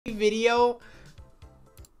video.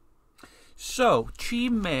 So,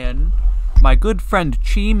 Chi-Man, my good friend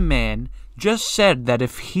Chi-Man, just said that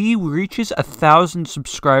if he reaches 1,000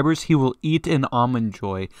 subscribers, he will eat an Almond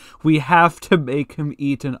Joy. We have to make him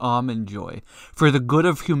eat an Almond Joy. For the good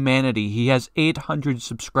of humanity, he has 800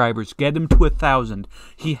 subscribers. Get him to 1,000.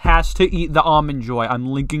 He has to eat the Almond Joy. I'm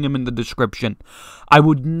linking him in the description. I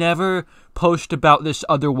would never post about this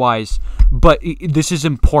otherwise, but this is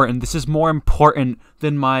important. This is more important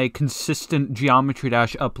than my consistent Geometry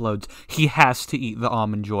Dash uploads. He has to eat the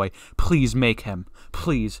Almond Joy. Please make him.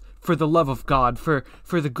 Please. For the love of God. For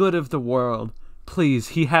the good of the world. Please.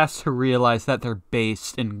 He has to realize that they're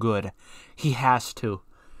based in good. He has to.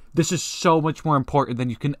 This is so much more important than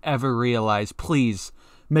you can ever realize. Please.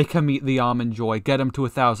 Make him eat the Almond Joy. Get him to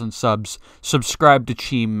 1,000 subs. Subscribe to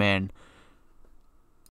Chi-Man.